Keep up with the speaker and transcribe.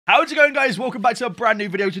How's it going, guys? Welcome back to a brand new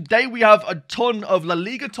video. Today we have a ton of La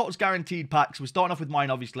Liga Tots guaranteed packs. We're starting off with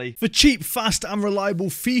mine, obviously. For cheap, fast and reliable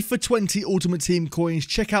FIFA 20 Ultimate Team coins,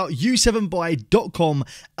 check out u7buy.com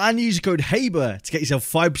and use code Itshaber to get yourself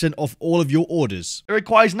 5% off all of your orders. It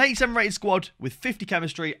requires an 87 rated squad with 50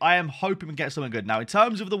 chemistry. I am hoping we get something good. Now, in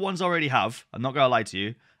terms of the ones I already have, I'm not going to lie to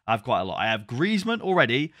you, I have quite a lot. I have Griezmann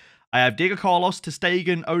already. I have Diego Carlos, ter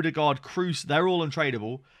Stegen, Odegaard, Kroos. They're all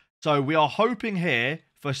untradeable. So we are hoping here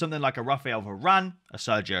for something like a Rafael Varane, a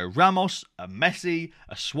Sergio Ramos, a Messi,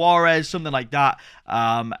 a Suarez, something like that.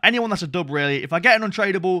 Anyone that's a dub, really. If I get an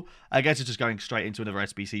untradeable, I guess it's just going straight into another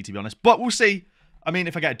SBC, to be honest. But we'll see. I mean,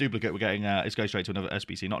 if I get a duplicate, we're getting it's going straight to another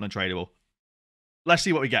SBC, not an untradeable. Let's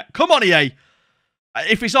see what we get. Come on, EA.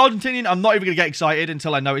 If it's Argentinian, I'm not even going to get excited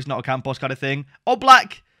until I know it's not a Campos kind of thing.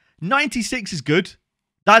 Oblak, 96 is good.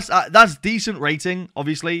 That's decent rating,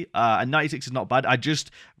 obviously, and 96 is not bad. I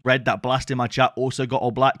just read that Blast in my chat also got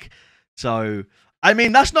Oblak, so, I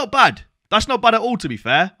mean, that's not bad. That's not bad at all, to be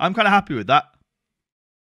fair. I'm kind of happy with that.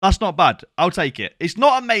 That's not bad. I'll take it. It's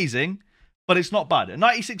not amazing, but it's not bad. A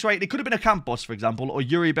 96 rate, it could have been a Campos, for example, or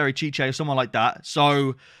Yuri Berichiche or someone like that,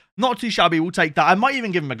 so not too shabby. We'll take that. I might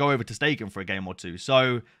even give him a go over to Stegen for a game or two,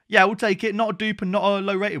 so, yeah, we'll take it. Not a dupe and not a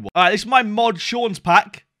low-rated one. All right, this is my mod Sean's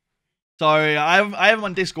pack. So, I have him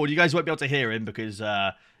on Discord. You guys won't be able to hear him because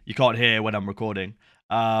you can't hear when I'm recording.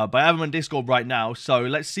 But I have him on Discord right now. So,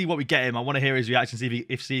 let's see what we get him. I want to hear his reaction, see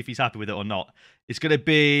if he's happy with it or not. It's going to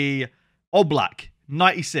be Oblak,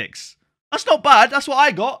 96. That's not bad. That's what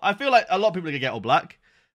I got. I feel like a lot of people are going to get Oblak.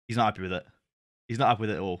 He's not happy with it. He's not happy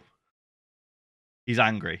with it at all. He's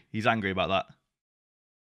angry. He's angry about that.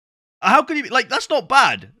 How could you be like, that's not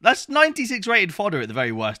bad. That's 96 rated fodder at the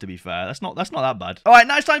very worst, to be fair. That's not that bad. All right,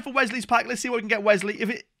 now it's time for Wesley's pack. Let's see what we can get Wesley.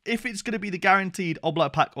 If it's going to be the guaranteed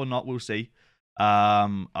Oblak pack or not, we'll see.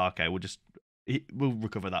 Okay, we'll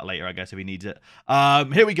recover that later, I guess, if he needs it.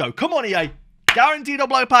 Here we go. Come on, EA. Guaranteed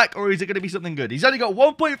Oblak pack, or is it going to be something good? He's only got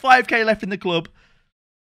 1.5k left in the club.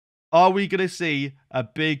 Are we going to see a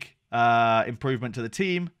big improvement to the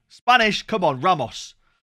team? Spanish, come on, Ramos.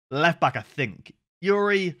 Left back, I think.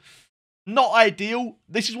 Yuri, not ideal.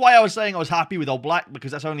 This is why I was saying I was happy with Oblak,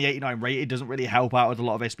 because that's only 89 rated. It doesn't really help out with a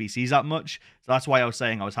lot of SBCs that much. So that's why I was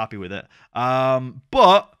saying I was happy with it.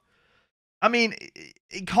 But, I mean,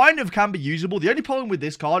 it kind of can be usable. The only problem with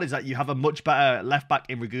this card is that you have a much better left back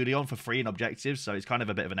in Regulion for free in objectives. So it's kind of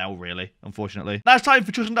a bit of an L, really, unfortunately. Now it's time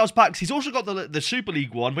for Trustandale's packs. He's also got the Super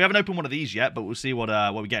League one. We haven't opened one of these yet, but we'll see what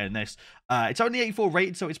we get in this. It's only 84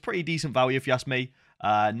 rated, so it's pretty decent value if you ask me.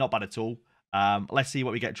 Not bad at all. Let's see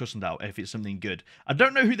what we get Trustandale, if it's something good. I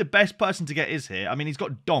don't know who the best person to get is here. I mean, he's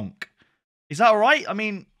got Donk. Is that all right? I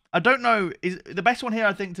mean, I don't know. Is the best one here,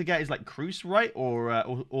 I think, to get is like Kroos, right?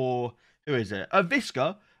 Or who is it?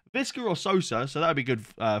 Visca or Sosa. So that would be good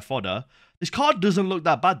fodder. This card doesn't look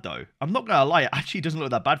that bad, though. I'm not going to lie. It actually doesn't look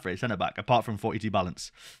that bad for a centre-back, apart from 42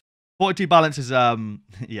 balance. 42 balance is,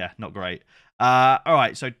 yeah, not great. All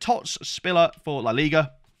right, so Tots Spiller for La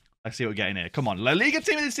Liga. Let's see what we get in here. Come on. La Liga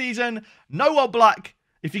team of the season. No Oblak.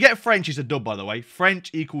 If you get French, it's a dub, by the way.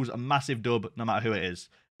 French equals a massive dub, no matter who it is.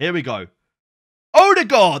 Here we go.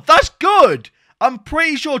 Odegaard. That's good. I'm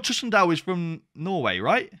pretty sure Trustandale is from Norway,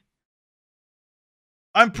 right?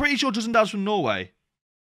 I'm pretty sure Trustandale's from Norway.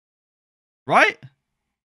 Right?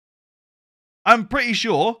 I'm pretty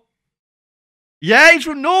sure. Yeah, he's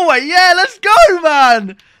from Norway. Yeah, let's go,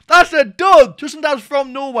 man. That's a dub. Trustandale's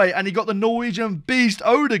from Norway, and he got the Norwegian beast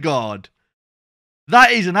Odegaard.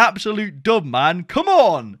 That is an absolute dub, man. Come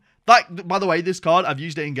on. That, by the way, this card, I've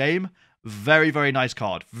used it in game. Very, very nice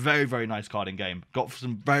card. Very, very nice card in game. Got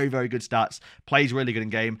some very, very good stats. Plays really good in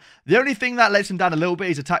game. The only thing that lets him down a little bit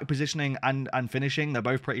is attack positioning and finishing. They're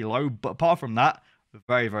both pretty low, but apart from that,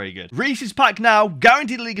 very, very good. Reese's pack now.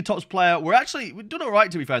 Guaranteed Liga Tots player. We've done all right,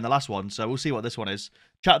 to be fair, in the last one, so we'll see what this one is.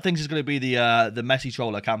 Chat thinks it's going to be the Messi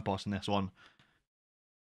troller Campos in this one.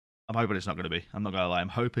 I'm hoping it's not going to be. I'm not going to lie. I'm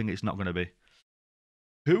hoping it's not going to be.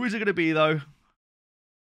 Who is it going to be, though?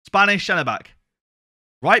 Spanish centre back.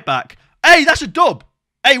 Right back. Hey, that's a dub.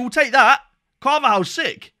 Hey, we'll take that. Carvajal's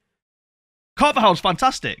sick. Carvajal's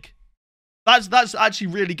fantastic. That's actually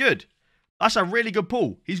really good. That's a really good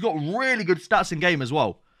pull. He's got really good stats in game as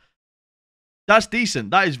well. That's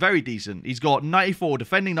decent. That is very decent. He's got 94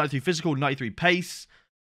 defending, 93 physical, 93 pace.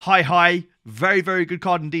 High. Very, very good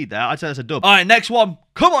card indeed there. I'd say that's a dub. All right, next one.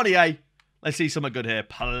 Come on, EA. Let's see something good here.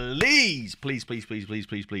 Please.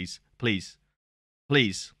 Please.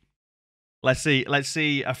 Let's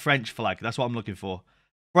see a French flag. That's what I'm looking for.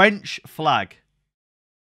 French flag.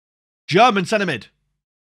 German centre mid.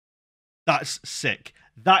 That's sick.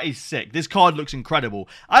 That is sick. This card looks incredible.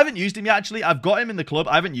 I haven't used him yet, actually. I've got him in the club.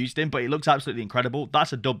 I haven't used him, but he looks absolutely incredible.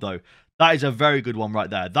 That's a dub, though. That is a very good one right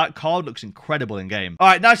there. That card looks incredible in game. All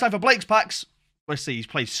right, now it's time for Blake's packs. Let's see. He's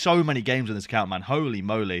played so many games on this account, man. Holy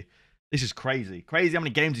moly. This is crazy. Crazy how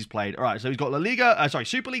many games he's played. All right, so he's got La Liga,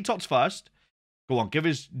 Super League Tots first. Go on, give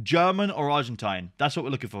us German or Argentine. That's what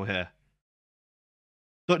we're looking for here.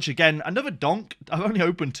 Dutch again. Another donk. I've only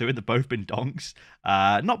opened two and they've both been donks.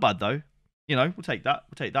 Not bad, though. You know, we'll take that.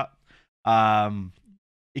 We'll take that.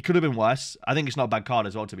 It could have been worse. I think it's not a bad card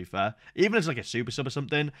as well, to be fair. Even as like a super sub or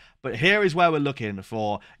something. But here is where we're looking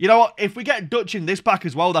for... You know what? If we get Dutch in this pack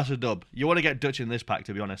as well, that's a dub. You want to get Dutch in this pack,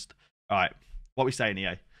 to be honest. All right. What are we saying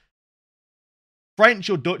here? French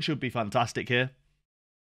or Dutch would be fantastic here.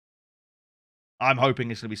 I'm hoping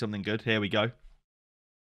it's going to be something good. Here we go.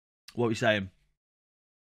 What are we saying?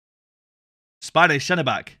 Spanish centre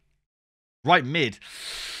back. Right mid.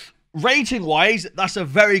 Rating-wise, that's a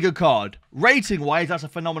very good card. Rating-wise, that's a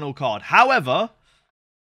phenomenal card. However,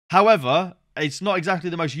 it's not exactly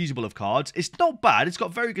the most usable of cards. It's not bad. It's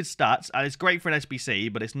got very good stats, and it's great for an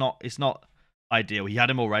SBC, but it's not ideal. He had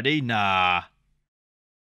him already? Nah.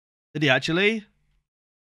 Did he actually?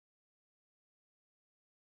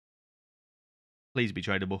 Please be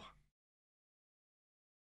tradable.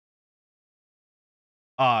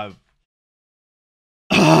 All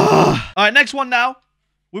right, next one now.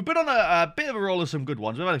 We've been on a bit of a roll of some good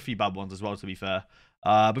ones. We've had a few bad ones as well, to be fair.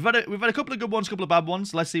 We've had a couple of good ones, a couple of bad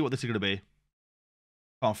ones. Let's see what this is going to be.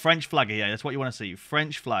 Come on, French flag here. That's what you want to see.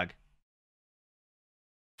 French flag.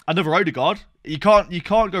 Another Odegaard. You can't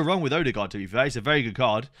go wrong with Odegaard, to be fair. It's a very good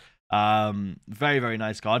card. Very, very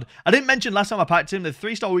nice card. I didn't mention last time I packed him, the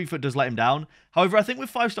 3-star weak foot does let him down. However, I think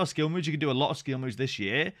with 5-star skill moves, you can do a lot of skill moves this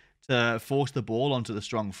year to force the ball onto the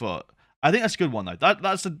strong foot. I think that's a good one, though.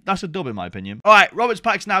 That's a dub, in my opinion. All right, Robert's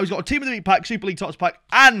packs now. He's got a Team of the Week pack, Super League Tots pack,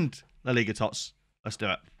 and the Liga Tots. Let's do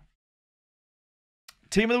it.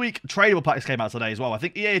 Team of the Week tradable packs came out today as well. I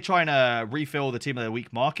think EA are trying to refill the Team of the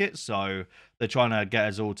Week market, so they're trying to get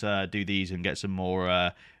us all to do these and get some more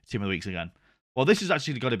Team of the Weeks again. Well, this is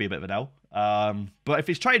actually got to be a bit of an L. But if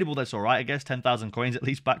it's tradable, that's all right, I guess. 10,000 coins at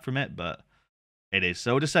least back from it, but it is.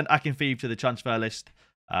 So we'll just send Akinfeev to the transfer list.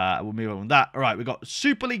 We'll move on with that. All right, we've got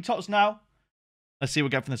Super League Tots now. Let's see what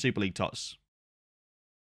we get from the Super League Tots.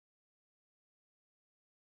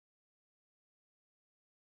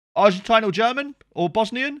 Argentine or German? Or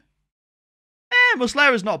Bosnian?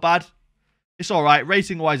 Muslera's not bad. It's all right.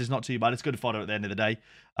 Rating-wise, it's not too bad. It's good fodder at the end of the day.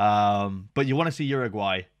 But you want to see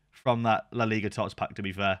Uruguay from that La Liga Tots pack, to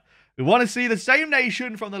be fair. We want to see the same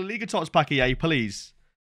nation from the La Liga Tots pack, EA. Please.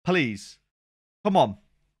 Please. Come on.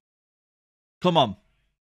 Come on.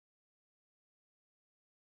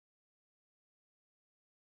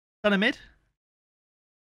 Centre mid?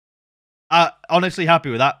 Honestly,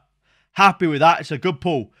 happy with that. Happy with that. It's a good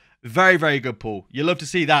pull. Very, very good pull. You love to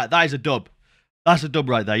see that. That is a dub. That's a dub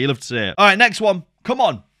right there. You love to see it. All right, next one. Come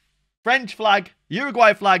on. French flag,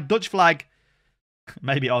 Uruguay flag, Dutch flag.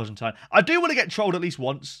 Maybe Argentine. I do want to get trolled at least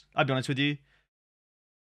once. I'll be honest with you.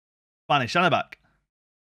 Spanish centre back.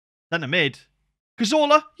 Centre mid.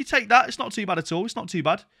 Cazorla, you take that. It's not too bad at all. It's not too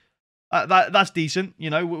bad. That's decent. You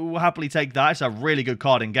know, we'll happily take that. It's a really good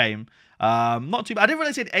card in game. Not too bad. I didn't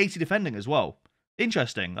realize he had 80 defending as well.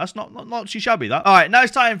 Interesting. That's not too shabby, that. All right, now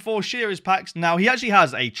it's time for Shearer's packs. Now, he actually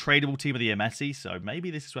has a tradable Team of the Year Messi, so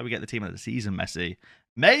maybe this is where we get the Team of the Season Messi.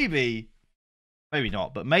 Maybe. Maybe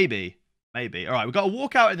not, but maybe. Maybe. All right, we've got a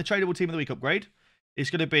walkout in the tradable Team of the Week upgrade. It's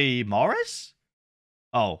going to be Morris?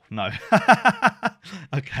 Oh, no.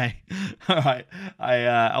 Okay. All right.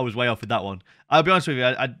 I was way off with that one. I'll be honest with you.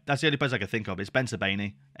 That's the only person I can think of. It's Ben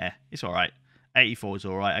Sabani. It's all right. 84 is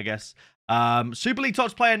all right, I guess. Super League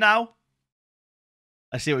Tots player now.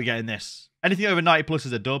 Let's see what we get in this. Anything over 90 plus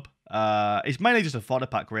is a dub. It's mainly just a fodder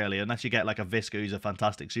pack, really, unless you get like a Visca who's a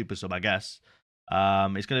fantastic super sub, I guess.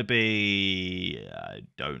 It's going to be... I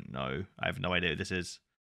don't know. I have no idea what this is.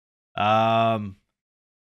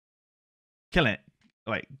 Killing it.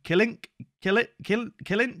 Wait, Killinch?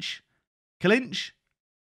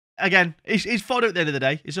 Again, it's fodder at the end of the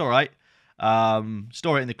day. It's all right.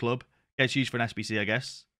 Store it in the club. Gets used for an SBC, I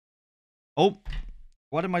guess. Oh,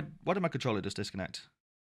 why did my controller just disconnect?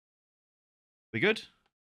 We good?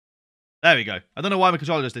 There we go. I don't know why my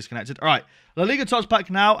controller just disconnected. All right, La Liga Tots pack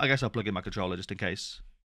now. I guess I'll plug in my controller just in case.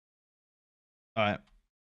 All right.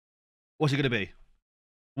 What's it going to be?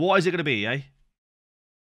 What is it going to be, eh?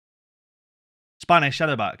 Spanish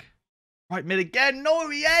centre back. Right mid again. No,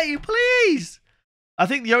 EA, please. I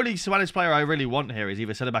think the only Spanish player I really want here is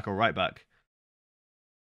either centre back or right back.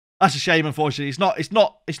 That's a shame, unfortunately. It's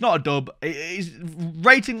not a dub.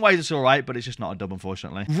 Rating-wise, it's all right, but it's just not a dub,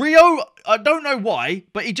 unfortunately. Rio, I don't know why,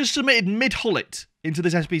 but he just submitted mid-hullet into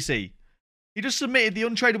this SBC. He just submitted the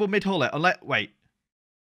untradeable mid-hullet. Wait.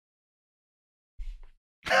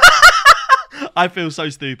 I feel so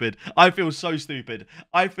stupid. I feel so stupid.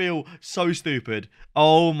 I feel so stupid.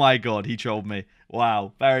 Oh my god, he trolled me.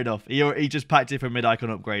 Wow, fair enough. He just packed it for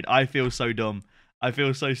mid-icon upgrade. I feel so dumb. I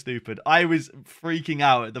feel so stupid. I was freaking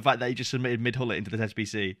out at the fact that he just submitted mid-hullet into this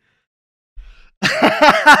SBC.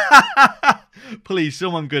 Please,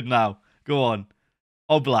 someone good now. Go on.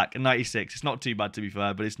 Oblak, 96. It's not too bad, to be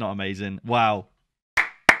fair, but it's not amazing. Wow.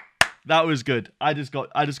 That was good. I just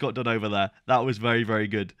got done over there. That was very, very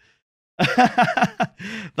good.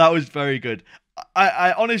 That was very good.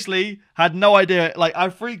 I honestly had no idea. Like, I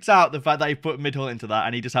freaked out the fact that he put mid-hull into that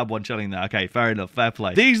and he just had one chilling there. Okay, fair enough. Fair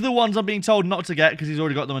play. These are the ones I'm being told not to get because he's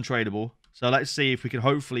already got them untradeable. So let's see if we can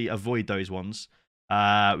hopefully avoid those ones.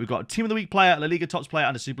 We've got a Team of the Week player, a La Liga Tots player,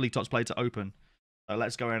 and a Super League Tots player to open. So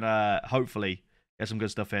let's go and hopefully get some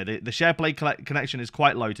good stuff here. The share play connection is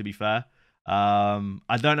quite low, to be fair.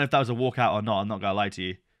 I don't know if that was a walkout or not. I'm not going to lie to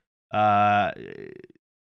you.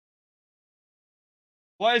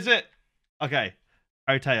 What is it? Okay.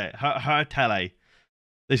 Hertele.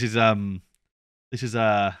 This is quite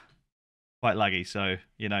laggy, so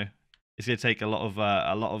you know it's gonna take a lot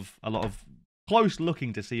of close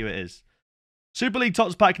looking to see who it is. Super League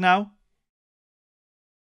Tots pack now.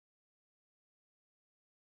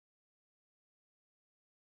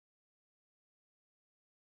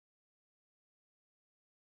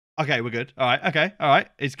 Okay, we're good. All right. Okay. All right.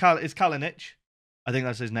 It's Kalinic. I think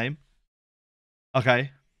that's his name.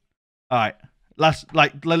 Okay. All right. Last,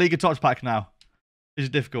 like, La Liga Tots pack now. This is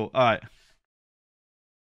difficult. All right.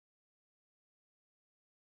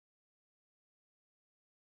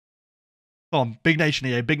 Come on. Big nation,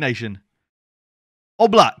 EA. Big nation.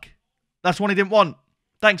 Oblak. That's one he didn't want.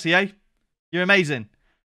 Thanks, EA. You're amazing.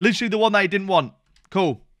 Literally the one that he didn't want.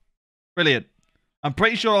 Cool. Brilliant. I'm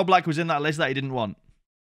pretty sure Oblak was in that list that he didn't want.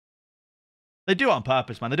 They do it on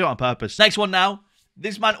purpose, man. They do it on purpose. Next one now.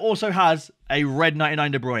 This man also has a red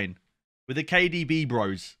 99 De Bruyne with the KDB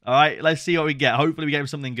bros. All right, let's see what we get. Hopefully we get him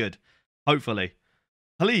something good. Hopefully.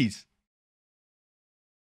 Please.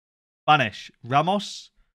 Spanish.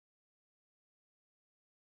 Ramos.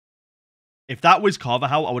 If that was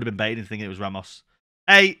Carvajal, I would have been baited thinking it was Ramos.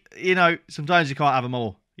 Hey, you know, sometimes you can't have them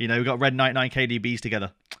all. You know, we've got red 99 KDBs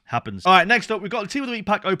together. Happens. All right, next up, we've got the Team of the Week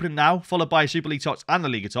pack opening now, followed by Super League Tots and the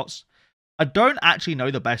Liga Tots. I don't actually know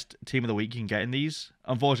the best Team of the Week you can get in these.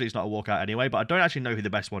 Unfortunately, it's not a walkout anyway, but I don't actually know who the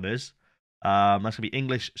best one is. That's going to be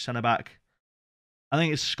English centre-back. I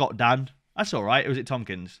think it's Scott Dan. That's all right. Or was it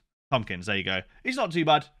Tompkins? Tompkins, there you go. He's not too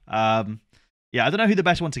bad. Yeah, I don't know who the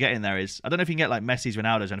best one to get in there is. I don't know if you can get like Messi's,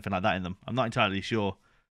 Ronaldo's, or anything like that in them. I'm not entirely sure.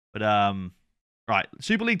 But, right.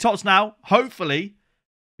 Super League Tots now. Hopefully,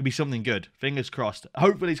 it'll be something good. Fingers crossed.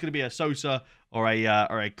 Hopefully, it's going to be a Sosa or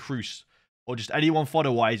a Cruz. Or just anyone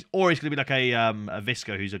fodder-wise. Or it's going to be like a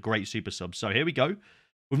Visca, who's a great super sub. So here we go.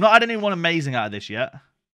 We've not had anyone amazing out of this yet.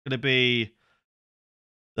 It's going to be...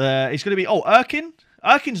 it's going to be... Oh, Erkin.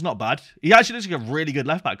 Erkin's not bad. He actually looks like a really good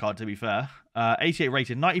left-back card, to be fair. 88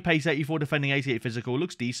 rated. 90 pace, 84 defending, 88 physical.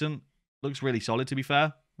 Looks decent. Looks really solid, to be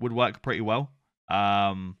fair. Would work pretty well.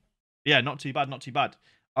 Yeah, not too bad. Not too bad.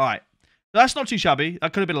 All right. That's not too shabby.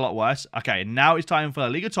 That could have been a lot worse. Okay, now it's time for a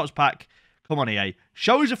Liga Tots pack. Come on, EA.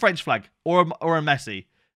 Show us a French flag or a Messi.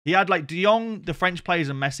 He had like De Jong, the French players,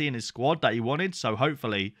 and Messi in his squad that he wanted. So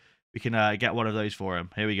hopefully we can get one of those for him.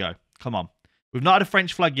 Here we go. Come on. We've not had a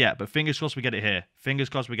French flag yet, but fingers crossed we get it here. Fingers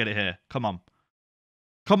crossed we get it here. Come on.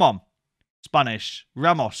 Come on. Spanish.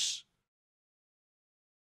 Ramos.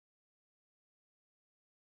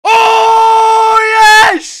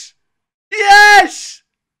 Oh, yes! Yes!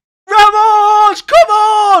 Ramos! Come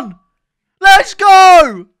on! Let's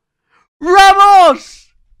go!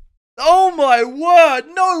 Ramos! Oh my word!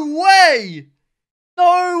 No way!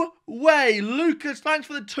 No way! Lucas, thanks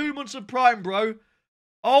for the 2 months of Prime, bro.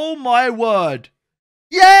 Oh my word!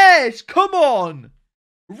 Yes! Come on!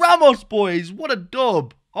 Ramos, boys! What a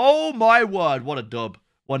dub! Oh my word! What a dub!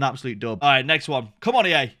 What an absolute dub! All right, next one. Come on,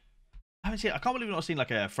 EA. I can't believe we've not seen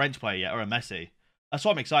like a French player yet or a Messi. That's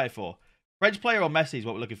what I'm excited for. French player or Messi is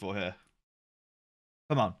what we're looking for here.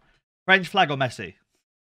 Come on, French flag or Messi?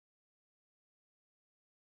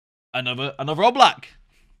 Another Oblak.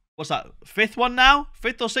 What's that? Fifth one now?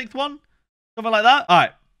 Fifth or sixth one? Something like that? All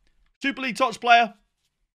right. Super League Tots player.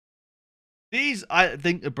 These, I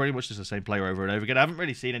think, are pretty much just the same player over and over again. I haven't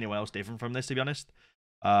really seen anyone else different from this, to be honest.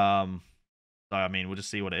 So, I mean, we'll just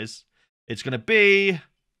see what it is. It's going to be...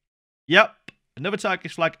 Yep. Another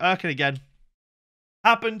Turkish flag. Erkin again.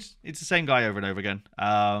 Happened. It's the same guy over and over again.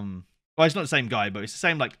 Well, it's not the same guy, but it's the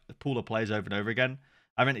same like pool of players over and over again.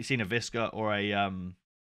 I haven't seen a Visca or a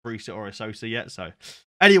Brusa or a Sosa yet. So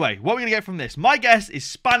anyway, what are we going to get from this? My guess is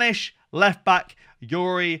Spanish left back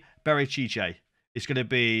Yuri Berchiche. It's going to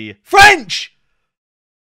be French!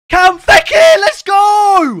 Cam Fekir, let's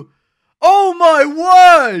go! Oh my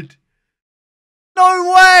word!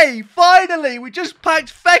 No way! Finally, we just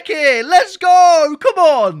packed Fekir. Let's go! Come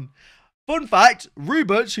on! Fun fact,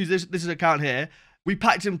 Ruberts, who's this account here, we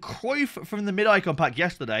packed him Cruyff from the mid-icon pack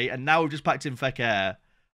yesterday, and now we've just packed him Fekir.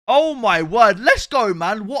 Oh my word, let's go,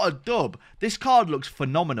 man. What a dub. This card looks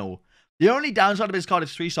phenomenal. The only downside of this card is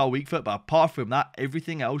 3-star weak foot, but apart from that,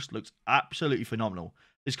 everything else looks absolutely phenomenal.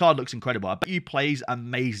 This card looks incredible. I bet he plays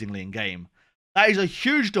amazingly in game. That is a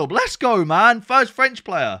huge dub. Let's go, man. First French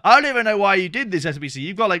player. I don't even know why you did this, SBC.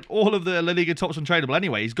 You've got like all of the La Liga tops untradeable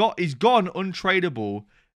anyway. He's gone untradeable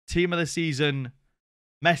team of the season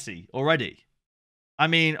Messi already. I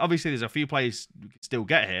mean, obviously there's a few players we can still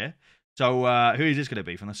get here. So who is this going to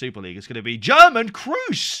be from the Super League? It's going to be German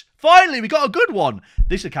Cruz. Finally, we got a good one.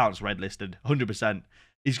 This account's red listed, 100%.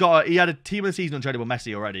 He had a team of the season untradeable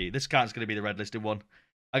Messi already. This account's going to be the red listed one.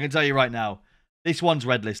 I can tell you right now. This one's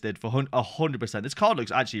red listed for 100%. This card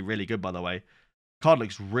looks actually really good, by the way. Card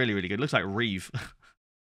looks really, really good. Looks like Reeve.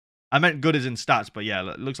 I meant good as in stats, but yeah,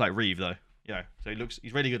 it looks like Reeve though. Yeah, so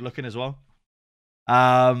he's really good looking as well.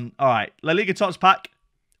 All right, La Liga Tots pack.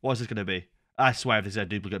 What is this going to be? I swear if this is a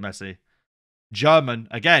duplicate Messi. German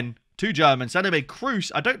again. 2 German. Send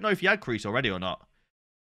Cruz. I don't know if you had Cruz already or not.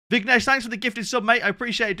 Vignesh, thanks for the gifted sub, mate. I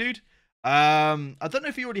appreciate it, dude. I don't know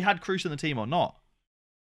if he already had Cruz in the team or not.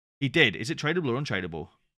 He did. Is it tradable or untradeable?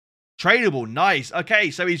 Tradable. Nice.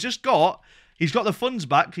 Okay, so he's got the funds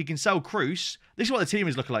back. He can sell Cruz. This is what the team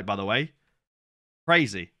is looking like, by the way.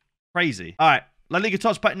 Crazy. Crazy. All right. La Liga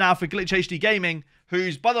Tots pack now for Glitch HD Gaming,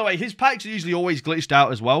 who's, by the way, his packs are usually always glitched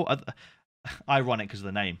out as well. Ironic because of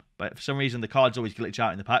the name. But for some reason, the cards always glitch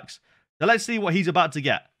out in the packs. So let's see what he's about to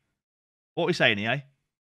get. What are we saying, EA?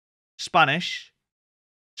 Spanish.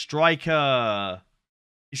 Striker.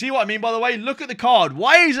 You see what I mean, by the way? Look at the card.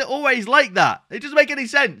 Why is it always like that? It doesn't make any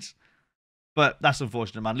sense. But that's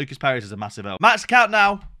unfortunate, man. Lucas Perez is a massive L. Max account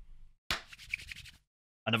now.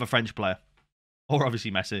 Another French player. Or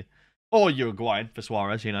obviously Messi. Or Uruguayan for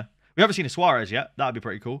Suarez, you know. We haven't seen a Suarez yet. That would be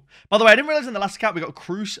pretty cool. By the way, I didn't realize in the last account we got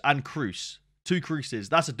Cruz and Cruz. 2 Cruzes.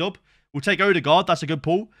 That's a dub. We'll take Odegaard. That's a good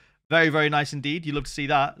pull. Very, very nice indeed. You love to see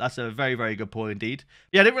that. That's a very, very good pull indeed.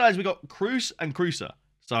 Yeah, I didn't realize we got Cruz and Cruiser.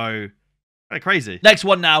 So... very crazy. Next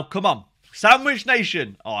one now. Come on. Sandwich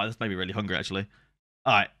Nation. Oh, this made me really hungry, actually.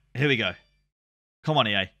 All right. Here we go. Come on,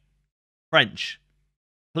 EA. French.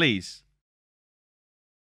 Please.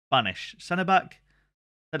 Spanish. Centre back.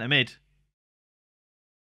 Centre mid.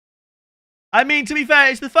 I mean, to be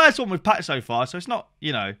fair, it's the first one we've packed so far, so it's not,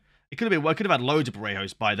 you know, it could have been, we could have had loads of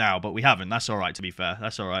Barrejos by now, but we haven't. That's all right, to be fair.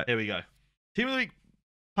 That's all right. Here we go. Team of the week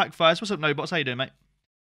pack first. What's up, Nobots? How you doing, mate?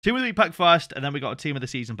 Team of the week pack first, and then we got a team of the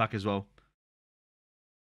season pack as well.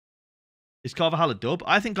 Is Carvajal a dub?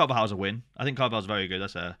 I think Carvajal's a win. I think Carvajal's very good.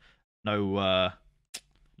 That's a no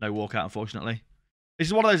walkout, unfortunately. This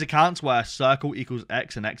is one of those accounts where circle equals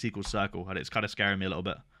X and X equals circle, and it's kind of scaring me a little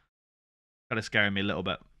bit.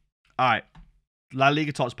 All right. La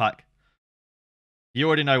Liga Tots pack. You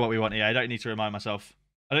already know what we want here. I don't need to remind myself.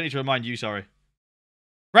 I don't need to remind you, sorry.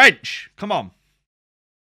 French! Come on.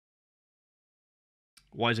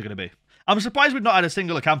 What is it going to be? I'm surprised we've not had a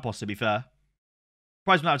single Ocampos, to be fair.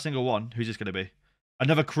 Surprised we've not had a single one. Who's this going to be?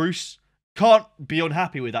 Another Cruz. Can't be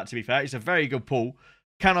unhappy with that, to be fair. It's a very good pull.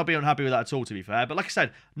 Cannot be unhappy with that at all, to be fair. But like I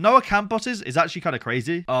said, no Ocampos is actually kind of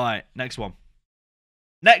crazy. All right, next one.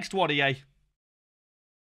 Next one, EA.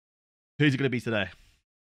 Who's it going to be today?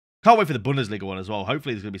 Can't wait for the Bundesliga one as well.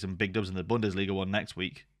 Hopefully there's going to be some big dubs in the Bundesliga one next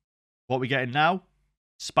week. What are we getting now?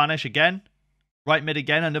 Spanish again. Right mid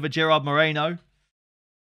again. Another Gerard Moreno.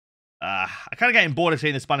 I kind of getting bored of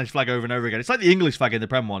seeing the Spanish flag over and over again. It's like the English flag in the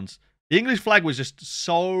Prem ones. The English flag was just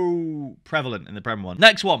so prevalent in the Prem one.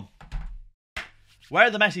 Next one. Where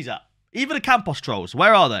are the Messis at? Even the Campos trolls.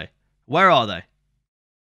 Where are they? Where are they?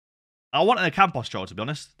 I want a Campos troll, to be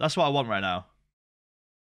honest. That's what I want right now.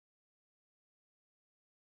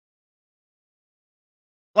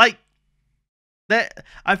 Like,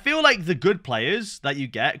 I feel like the good players that you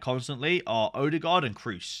get constantly are Odegaard and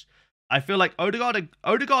Cruz. I feel like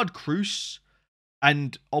Odegaard, Cruz,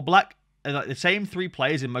 and Oblak are like the same 3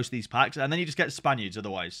 players in most of these packs, and then you just get Spaniards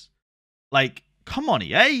otherwise. Like, come on,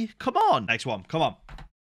 EA. Come on. Next one. Come on.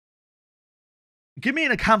 Give me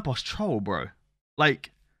an Ocampos troll, bro.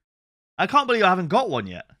 Like, I can't believe I haven't got one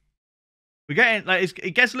yet. We're getting, like,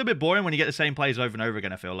 it gets a little bit boring when you get the same players over and over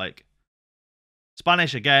again, I feel like.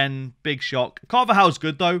 Spanish again, big shock. Carvajal's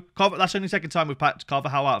good, though. That's only the second time we've packed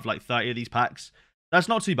Carvajal out of, like, 30 of these packs. That's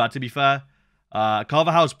not too bad, to be fair.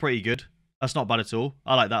 Carvajal's pretty good. That's not bad at all.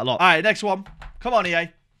 I like that a lot. All right, next one. Come on, EA.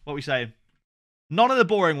 What are we saying? None of the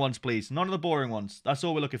boring ones, please. None of the boring ones. That's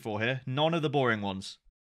all we're looking for here. None of the boring ones.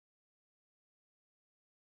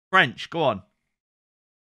 French, go on.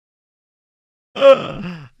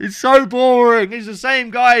 It's so boring. It's the same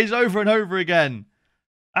guys over and over again.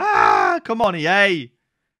 Come on, EA.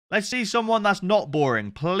 Let's see someone that's not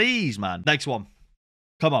boring. Please, man. Next one.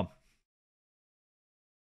 Come on.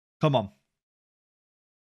 Come on.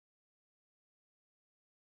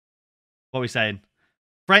 What are we saying?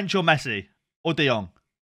 French or Messi? Or De Jong?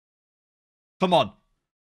 Come on.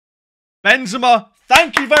 Benzema.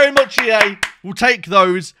 Thank you very much, EA. We'll take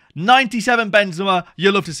those. 97 Benzema.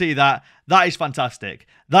 You'll love to see that. That is fantastic.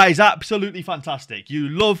 That is absolutely fantastic. You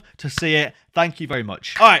love to see it. Thank you very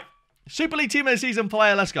much. All right. Super League Team of the Season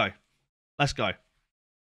player. Let's go. Let's go.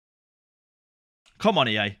 Come on,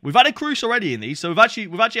 EA. We've had a Cruz already in these, so we've actually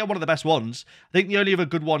had one of the best ones. I think the only other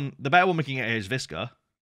good one, the better one we can get here is Visca.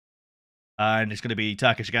 And it's going to be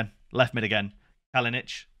Turkish again. Left mid again.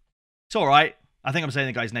 Kalinic. It's all right. I think I'm saying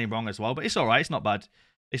the guy's name wrong as well, but it's all right. It's not bad.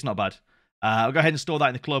 It's not bad. I'll go ahead and store that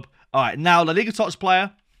in the club. All right, now the Liga Tots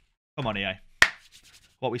player. Come on, EA.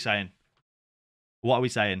 What are we saying? What are we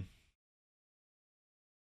saying?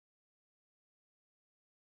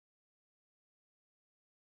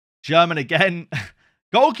 German again.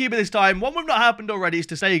 Goalkeeper this time. One we've not happened already is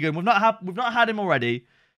to Stegen. We've not had him already.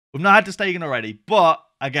 We've not had to Stegen already. But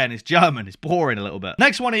again, it's German. It's boring a little bit.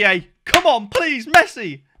 Next one, EA. Come on, please,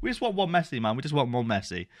 Messi. We just want one Messi, man. We just want one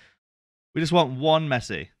Messi. We just want one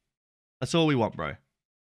Messi. That's all we want, bro.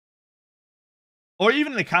 Or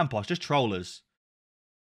even in the Campos, just trollers.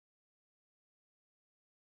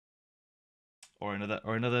 Or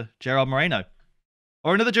another Gerard Moreno.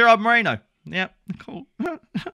 Or another Gerard Moreno. Yep, cool.